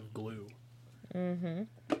adhesive glue. Mm-hmm.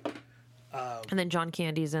 And then John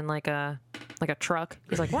Candy's in like a truck.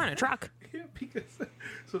 He's like, we're in a truck. Yeah, because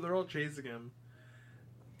so they're all chasing him,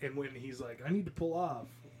 and when he's like, I need to pull off,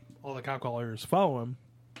 all the cop callers follow him,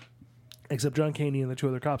 except John Candy and the two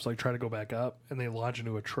other cops like try to go back up, and they launch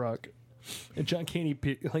into a truck, and John Candy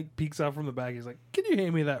peeks out from the back. He's like, can you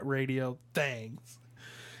hand me that radio? Thanks.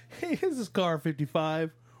 Hey, this is car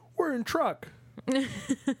 55. We're in truck. You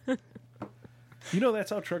know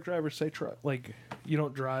that's how truck drivers say truck. Like you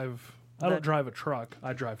don't drive. I don't drive a truck.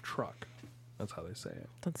 I drive truck. That's how they say it.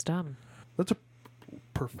 That's dumb. That's a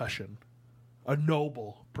profession. A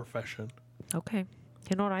noble profession. Okay.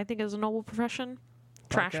 You know what I think is a noble profession?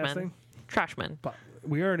 Trashman. Trashman. But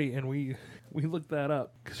we already, and we looked that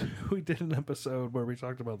up because we did an episode where we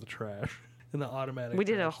talked about the trash and the automatic. We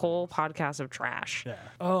did a whole podcast of trash. Yeah.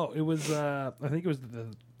 Oh, it was, I think it was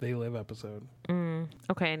the They Live episode.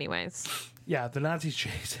 Okay, anyways. Yeah, the Nazis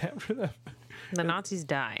chase after them. The Nazis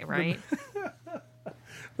die, right?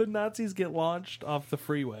 The Nazis get launched off the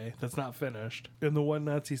freeway that's not finished. And the one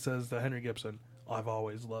Nazi says to Henry Gibson, I've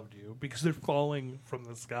always loved you, because they're falling from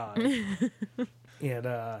the sky.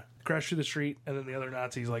 And crash through the street, and then the other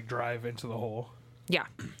Nazis like drive into the hole. Yeah,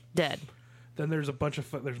 dead. Then there's a bunch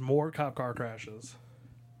of there's more cop car crashes,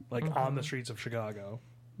 like on the streets of Chicago.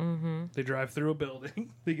 Mm-hmm. They drive through a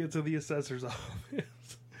building. They get to the assessor's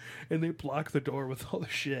office, and they block the door with all the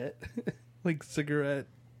shit, like cigarette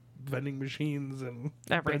vending machines and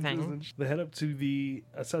everything. And they head up to the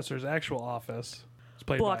assessor's actual office. It's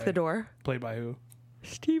played Block by, the door. Played by who?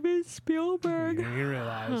 Steven Spielberg. You didn't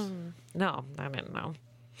realize. No, I didn't know.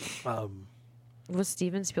 Was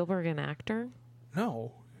Steven Spielberg an actor?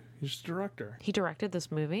 No, he's a director. He directed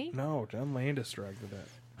this movie? No, John Landis directed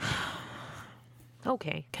it.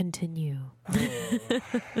 Okay, continue.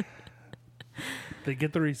 They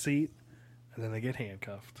get the receipt, and then they get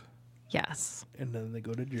handcuffed. Yes. And then they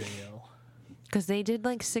go to jail. Because they did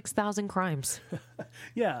like 6,000 crimes.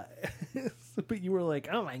 Yeah. But you were like,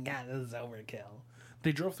 oh my God, this is overkill.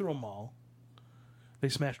 They drove through a mall. They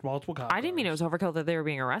smashed multiple cop I didn't mean it was overkill that they were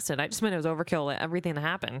being arrested. I just meant it was overkill at everything that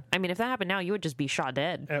happened. I mean, if that happened now, you would just be shot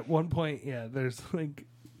dead. At one point, yeah, there's like...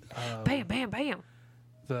 bam, bam, bam.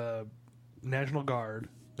 The National Guard.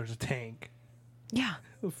 There's a tank. Yeah.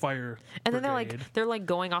 The fire And then brigade. they're like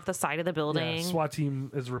going off the side of the building. Yeah, SWAT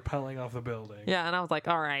team is rappelling off the building. Yeah, and I was like,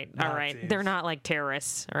 all right. Nazis. They're not like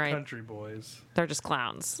terrorists, all right? Country boys. They're just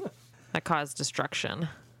clowns that cause destruction.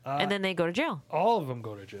 And then they go to jail. All of them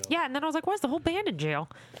go to jail. Yeah, and then I was like, why is the whole band in jail?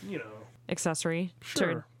 You know. Accessory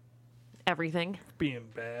Sure. to everything. Being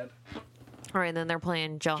bad. All right, and then they're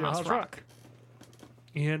playing Jailhouse Rock.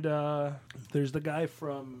 And there's the guy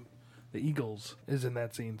from the Eagles is in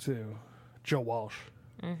that scene too. Joe Walsh.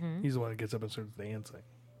 Mm-hmm. He's the one that gets up and starts dancing.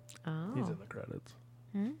 Oh. He's in the credits.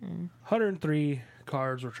 Mm-hmm. 103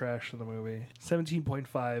 cars were trashed in the movie.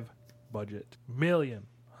 17.5 budget. Million.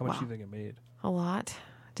 How much Wow. do you think it made? A lot.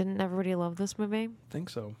 Didn't everybody love this movie? Think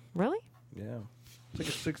so. Really? Yeah. It's like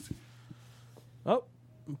a 60. Oh,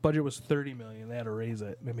 budget was 30 million. They had to raise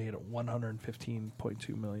it. They made it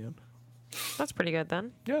 115.2 million. That's pretty good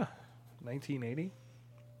then. Yeah. 1980.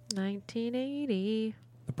 1980.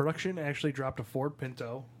 The production actually dropped a Ford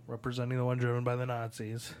Pinto, representing the one driven by the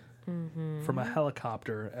Nazis, from a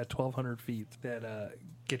helicopter at 1,200 feet that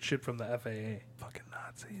gets shit from the FAA. Fucking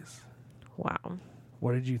Nazis. Wow.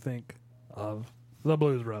 What did you think of The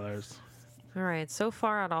Blues Brothers? All right. So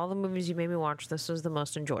far, out of all the movies you made me watch, this was the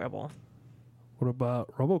most enjoyable. What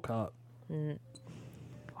about RoboCop?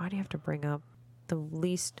 Why do you have to bring up the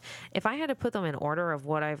least? If I had to put them in order of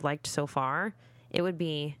what I've liked so far, it would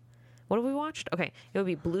be... What have we watched? Okay. It would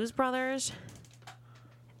be Blues Brothers,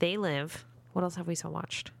 They Live. What else have we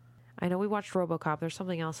watched? I know we watched RoboCop. There's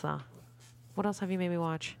something else, though. What else have you made me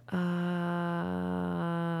watch? I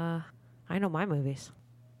know my movies.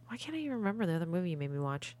 Why can't I even remember the other movie you made me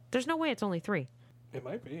watch? There's no way it's only 3. It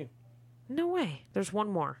might be. No way. There's one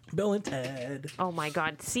more. Bill and Ted. Oh my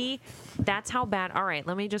God. See, that's how bad. All right,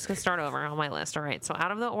 let me just start over on my list. All right, so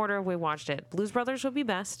out of the order we watched it, Blues Brothers would be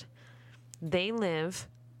best. They Live.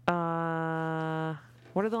 What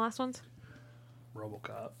are the last ones?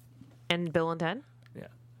 RoboCop. And Bill and Ted? Yeah.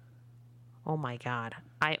 Oh my God.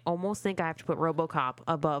 I almost think I have to put RoboCop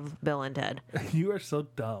above Bill and Ted. You are so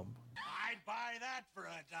dumb. I'd buy that for $1.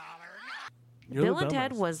 You're Bill the and Ted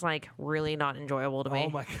dumbest. was like really not enjoyable to me. Oh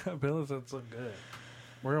my God, Bill and Ted's so good.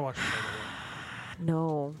 We're gonna watch it later.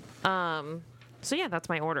 No. So yeah, that's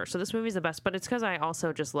my order. So this movie's the best, but it's because I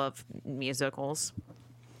also just love musicals.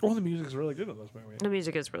 Oh, the music's really good in this movie. The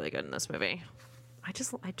music is really good in this movie. I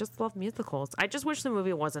just love musicals. I just wish the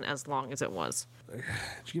movie wasn't as long as it was. Did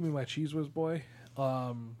you give me my Cheese Whiz boy?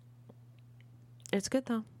 It's good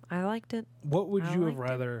though. I liked it. What would I you have liked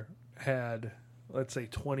it. rather had? Let's say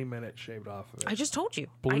 20 minutes shaved off of it. I just told you.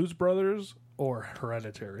 Blues Brothers or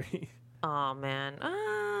Hereditary? Oh man.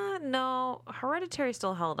 No. Hereditary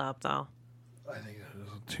still held up though. I think it was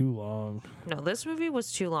too long. No, this movie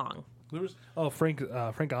was too long. There was Frank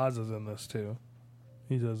Oz is in this too.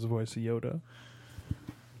 He does the voice of Yoda.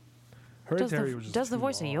 Hereditary was just Does the too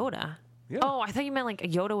voice long. of Yoda? Yeah. Oh, I thought you meant like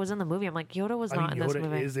Yoda was in the movie. I'm like, Yoda was not in this Yoda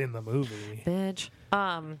movie. is in the movie. Bitch.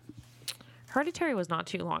 Hereditary was not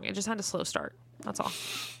too long. It just had a slow start. That's all.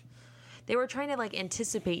 They were trying to like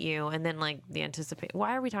anticipate you, and then like the anticipate.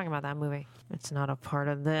 Why are we talking about that movie? It's not a part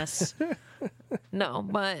of this. No,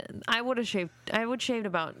 but I would shaved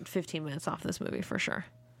about 15 minutes off this movie for sure.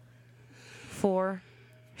 For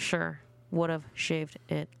sure, would have shaved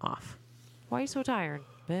it off. Why are you so tired,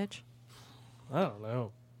 bitch? I don't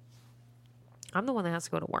know. I'm the one that has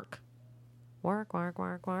to go to work. Work. I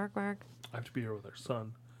have to be here with our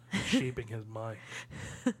son, shaping his mind,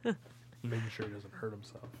 making sure he doesn't hurt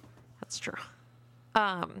himself. That's true.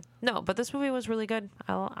 No, but this movie was really good.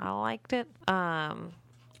 I liked it. I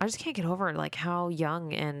just can't get over like how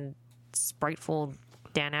young and spriteful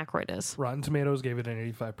Dan Aykroyd is. Rotten Tomatoes gave it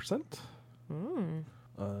an 85%.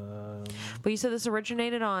 But you said this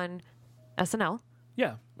originated on SNL.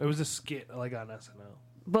 Yeah, it was a skit like on SNL.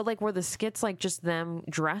 But like, were the skits like just them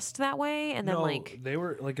dressed that way, and then No, like they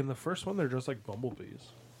were like in the first one, they're just like bumblebees,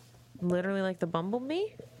 literally like the Bumblebee?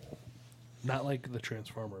 not like the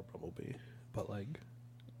Transformer Bumblebee, but like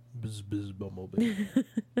Bzz Bzz Bumblebee.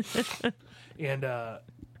 And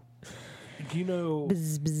do you know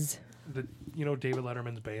David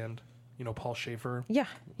Letterman's band? You know Paul Schaefer? Yeah.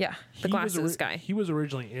 The glasses guy. He was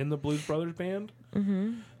originally in the Blues Brothers band,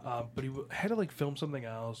 but he had to like film something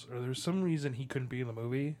else, or there's some reason he couldn't be in the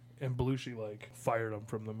movie, and Belushi like fired him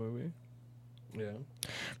from the movie. Yeah.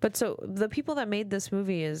 But so the people that made this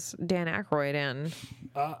movie is Dan Aykroyd, and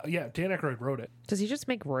Yeah, Dan Aykroyd wrote it. does he just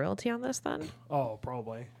make royalty on this then? Oh,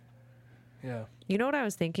 probably. Yeah. You know what I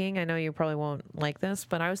was thinking? I know you probably won't like this,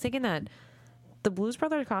 but I was thinking that the Blues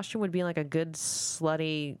Brothers costume would be like a good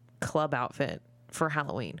slutty club outfit for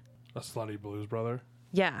Halloween. A slutty blues brother.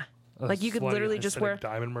 Yeah. A Like you could slutty literally just wear Hasidic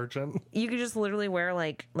diamond merchant. you could just literally wear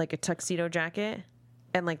like a tuxedo jacket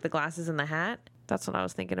and like the glasses and the hat. That's what I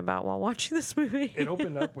was thinking about while watching this movie. It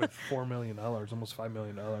opened up with $4 million, almost $5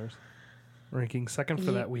 million, ranking second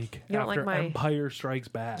for that week you don't after like my- Empire Strikes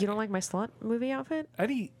Back. You don't like my slut movie outfit?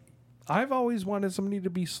 Eddie, I've always wanted somebody to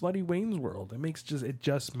be slutty Wayne's World. It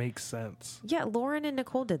just makes sense. Yeah, Lauren and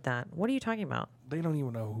Nicole did that. What are you talking about? They don't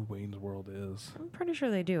even know who Wayne's World is. I'm pretty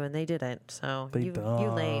sure they do, and they did it. So They you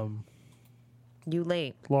dumb. late. You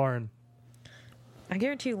late. Lauren. I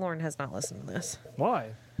guarantee you Lauren has not listened to this.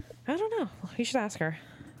 Why? I don't know. You should ask her.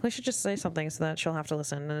 We should just say something so that she'll have to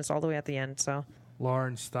listen, and it's all the way at the end. So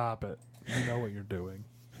Lauren, stop it. You know what you're doing.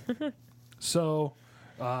 So,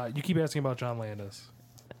 you keep asking about John Landis.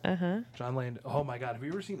 Uh-huh. John Landis. Oh my God, have you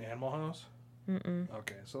ever seen Animal House? Mm-mm.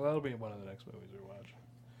 Okay, so that'll be one of the next movies we watch.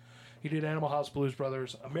 He did Animal House, Blues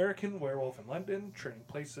Brothers, American Werewolf in London, Trading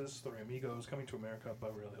Places, Three Amigos, Coming to America,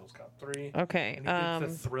 Beverly Hills Cop 3. Okay, And he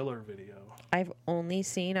did the Thriller video. I've only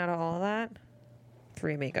seen out of all of that,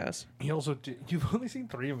 Three Amigos. He also did. You've only seen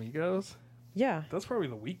Three Amigos? Yeah. That's probably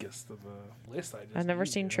the weakest of the list I just I've never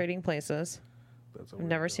gave seen you. Trading Places. That's a I've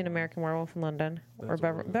never seen American Werewolf in London. That's Or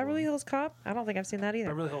a weird Beverly Hills Cop. I don't think I've seen that either.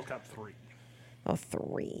 Beverly Hills Cop 3. Oh,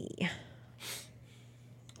 3.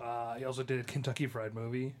 He also did Kentucky Fried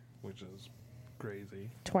Movie, which is crazy.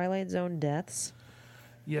 Twilight Zone Deaths.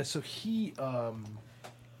 Yeah, so he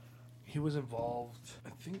was involved. I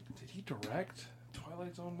think, did he direct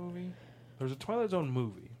Twilight Zone movie? There was a Twilight Zone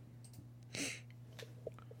movie.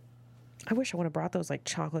 I wish I would have brought those like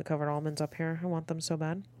chocolate covered almonds up here. I want them so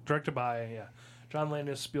bad. Directed by John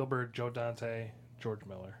Landis, Spielberg, Joe Dante, George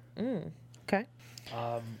Miller. Okay.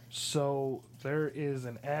 So there is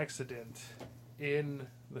an accident in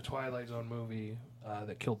the Twilight Zone movie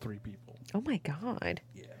that killed 3 people. Oh my God.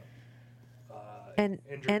 Yeah. And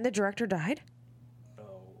the director died?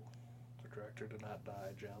 No, the director did not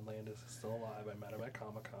die. John Landis is still alive. I met him at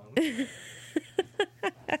Comic-Con.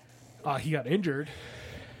 He got injured.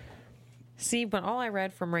 See, but all I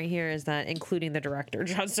read from right here is that including the director.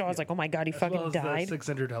 So I was like, oh my God, he fucking died. 6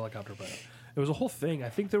 injured helicopter pilot. It was a whole thing. I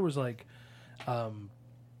think there was like,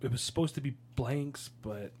 it was supposed to be blanks,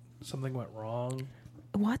 but something went wrong.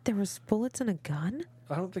 What? There was bullets in a gun?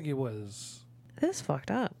 I don't think it was. This is fucked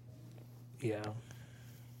up. Yeah.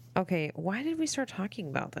 Okay, why did we start talking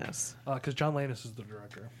about this? Because John Landis is the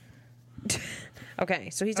director. Okay,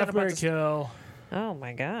 so he's done a After Mary bunch of... Kill. Oh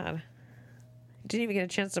my God. Didn't even get a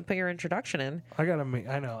chance to put your introduction in. I gotta make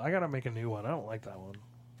a new one. I don't like that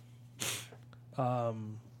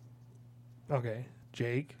one. Okay,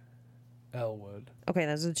 Jake Elwood. Okay,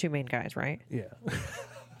 those are the 2 main guys, right? Yeah.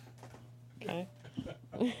 Okay.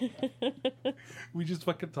 We just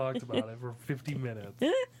fucking talked about it for 50 minutes.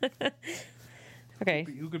 Okay.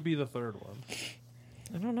 You could be the third one.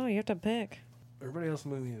 I don't know. You have to pick. Everybody else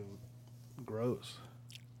in the movie is gross.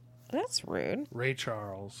 That's rude. Ray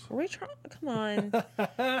Charles. Ray Charles? Come on.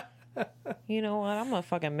 You know what? I'm gonna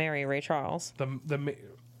fucking marry Ray Charles. Are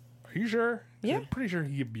you sure? 'Cause Yeah. I'm pretty sure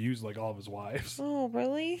he abused like all of his wives. Oh,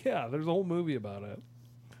 really? Yeah, there's a whole movie about it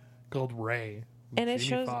called Ray. with And it Jamie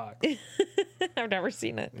shows. Foxx. I've never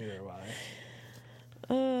seen it. Neither have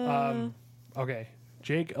I. Okay,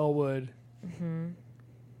 Jake Elwood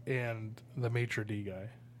and the maitre d' guy,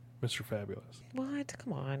 Mr. Fabulous. What?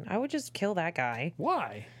 Come on. I would just kill that guy.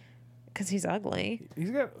 Why? Because he's ugly.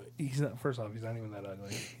 He's not. First off, he's not even that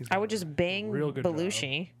ugly. I would just bang real good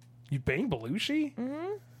Belushi. job. You bang Belushi?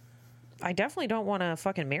 Mm-hmm. I definitely don't want to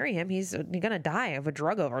fucking marry him. He's gonna die of a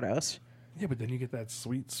drug overdose. Yeah, but then you get that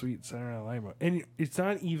sweet, sweet Saturday Night Live. And it's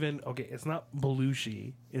not even okay. It's not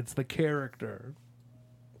Belushi. It's the character.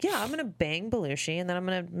 Yeah, I'm gonna bang Belushi and then I'm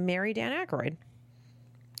gonna marry Dan Aykroyd.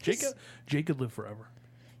 Jake could live forever.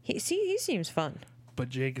 He seems fun. But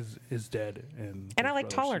Jake is dead, and I like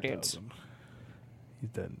taller dudes. He's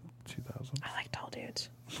dead in 2000. I like tall dudes.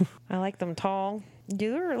 I like them tall.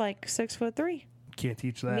 You're like 6'3". Can't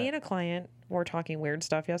teach that. Me and a client were talking weird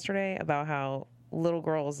stuff yesterday about how little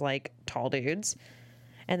girls like tall dudes.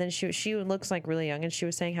 And then she looks like really young, and she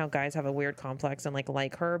was saying how guys have a weird complex and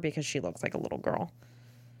like her because she looks like a little girl.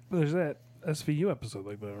 There's that SVU episode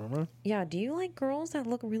like that, remember? Yeah, do you like girls that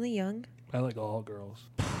look really young? I like all girls.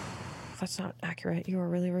 That's not accurate. You are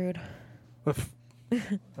really rude.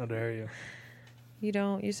 How dare you? You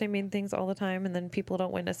don't. You say mean things all the time, and then people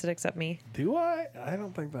don't witness it except me. Do I? I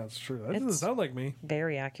don't think that's true. That doesn't sound like me.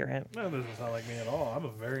 Very accurate. No, that doesn't sound like me at all. I'm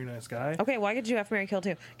a very nice guy. Okay, why could you have Mary Kill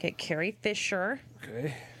too? Okay, Carrie Fisher.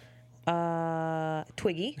 Okay.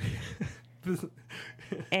 Twiggy.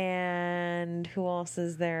 And who else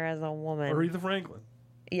is there as a woman? Aretha Franklin.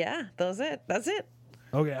 Yeah, that's it. That's it.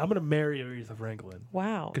 Okay, I'm gonna marry Aretha Franklin.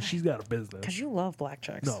 Wow. Because she's got a business. Because you love black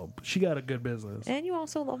chicks. No, she got a good business. And you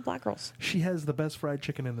also love black girls. She has the best fried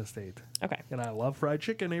chicken in the state. Okay. And I love fried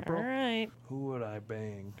chicken, April. All right. Who would I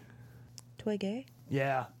bang? Twiggy.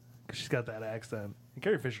 Yeah, because she's got that accent. And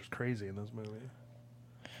Carrie Fisher's crazy in this movie.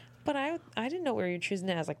 But I didn't know we were choosing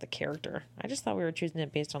it as like the character. I just thought we were choosing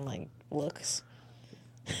it based on like looks.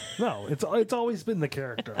 No, it's always been the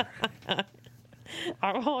character.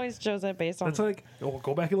 I've always chose it based on. It's like, well,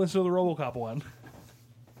 go back and listen to the RoboCop one.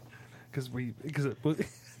 Because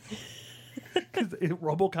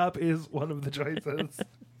RoboCop is one of the choices.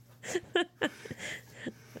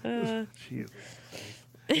 Jesus.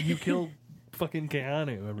 And you killed fucking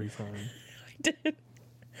Keanu every time. I did.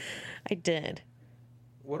 I did.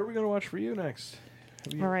 What are we going to watch for you next?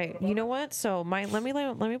 All right. You know what? So let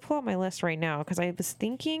me pull up my list right now because I was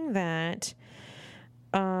thinking that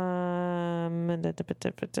so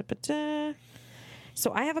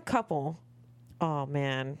I have a couple. Oh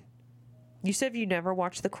man. You said you never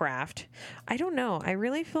watched The Craft. I don't know. I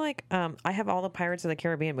really feel like I have all the Pirates of the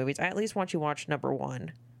Caribbean movies. I at least want you to watch number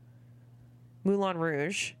 1. Moulin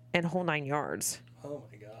Rouge and Whole 9 Yards. Oh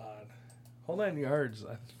my god. Whole 9 Yards.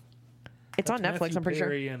 It's on Netflix, Matthew I'm pretty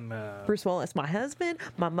Perry sure. And, Bruce Willis, my husband,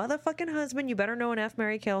 my motherfucking husband. You better know an F,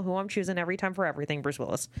 Marry, Kill who I'm choosing every time for everything, Bruce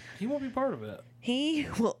Willis. He won't be part of it. He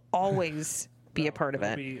will always be a part of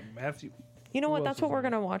it. Be Matthew. You know Who what? else That's is what we're in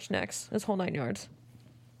it? going to watch next. This Whole 9 Yards.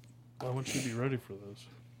 Why wouldn't you be ready for this?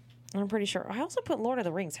 I'm pretty sure. I also put Lord of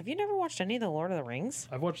the Rings. Have you never watched any of the Lord of the Rings?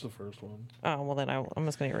 I've watched the first one. Oh, well then I'm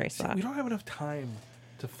just going to erase that. We don't have enough time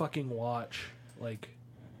to fucking watch, like,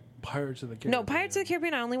 Pirates of the Caribbean. No, Pirates of the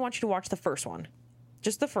Caribbean, I only want you to watch the first one.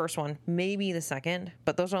 Just the first one. Maybe the second.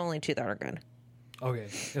 But those are only 2 that are good. Okay,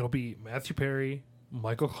 it'll be Matthew Perry,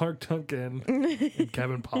 Michael Clark Duncan, and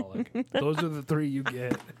Kevin Pollak. Those are the 3 you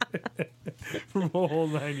get from a Whole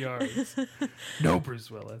 9 Yards. No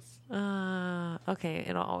Bruce Willis. Okay,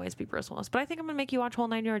 it'll always be Bruce Willis. But I think I'm going to make you watch Whole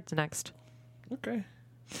 9 Yards next. Okay.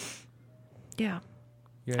 Yeah.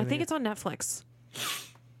 I think it's on Netflix.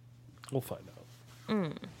 We'll find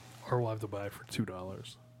out. Or we'll have to buy it for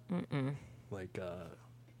 $2. Like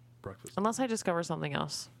breakfast. Unless I discover something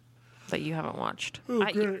else that you haven't watched. Oh,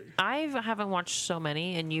 great. I haven't watched so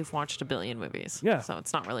many, and you've watched a billion movies. Yeah. So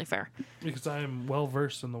it's not really fair. Because I am well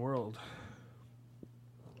versed in the world.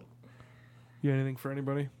 You got anything for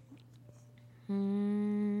anybody?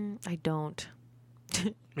 I don't.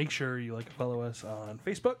 Make sure you like and follow us on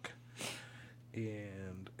Facebook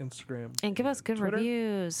and Instagram. And give us good Twitter.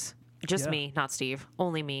 reviews. Just Yeah. me, not Steve.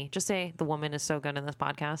 Only me. Just say the woman is so good in this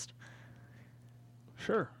podcast.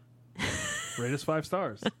 Sure. Rate us 5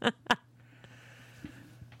 stars.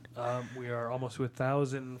 We are almost to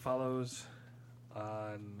 1,000 follows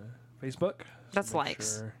on Facebook. So That's make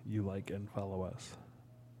likes. Sure you like and follow us.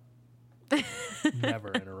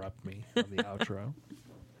 Never interrupt me on the outro.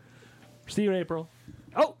 Steve and April.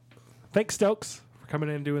 Oh, thanks Stokes for coming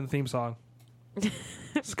in and doing the theme song.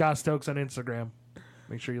 Scott Stokes on Instagram.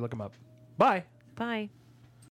 Make sure you look him up. Bye. Bye.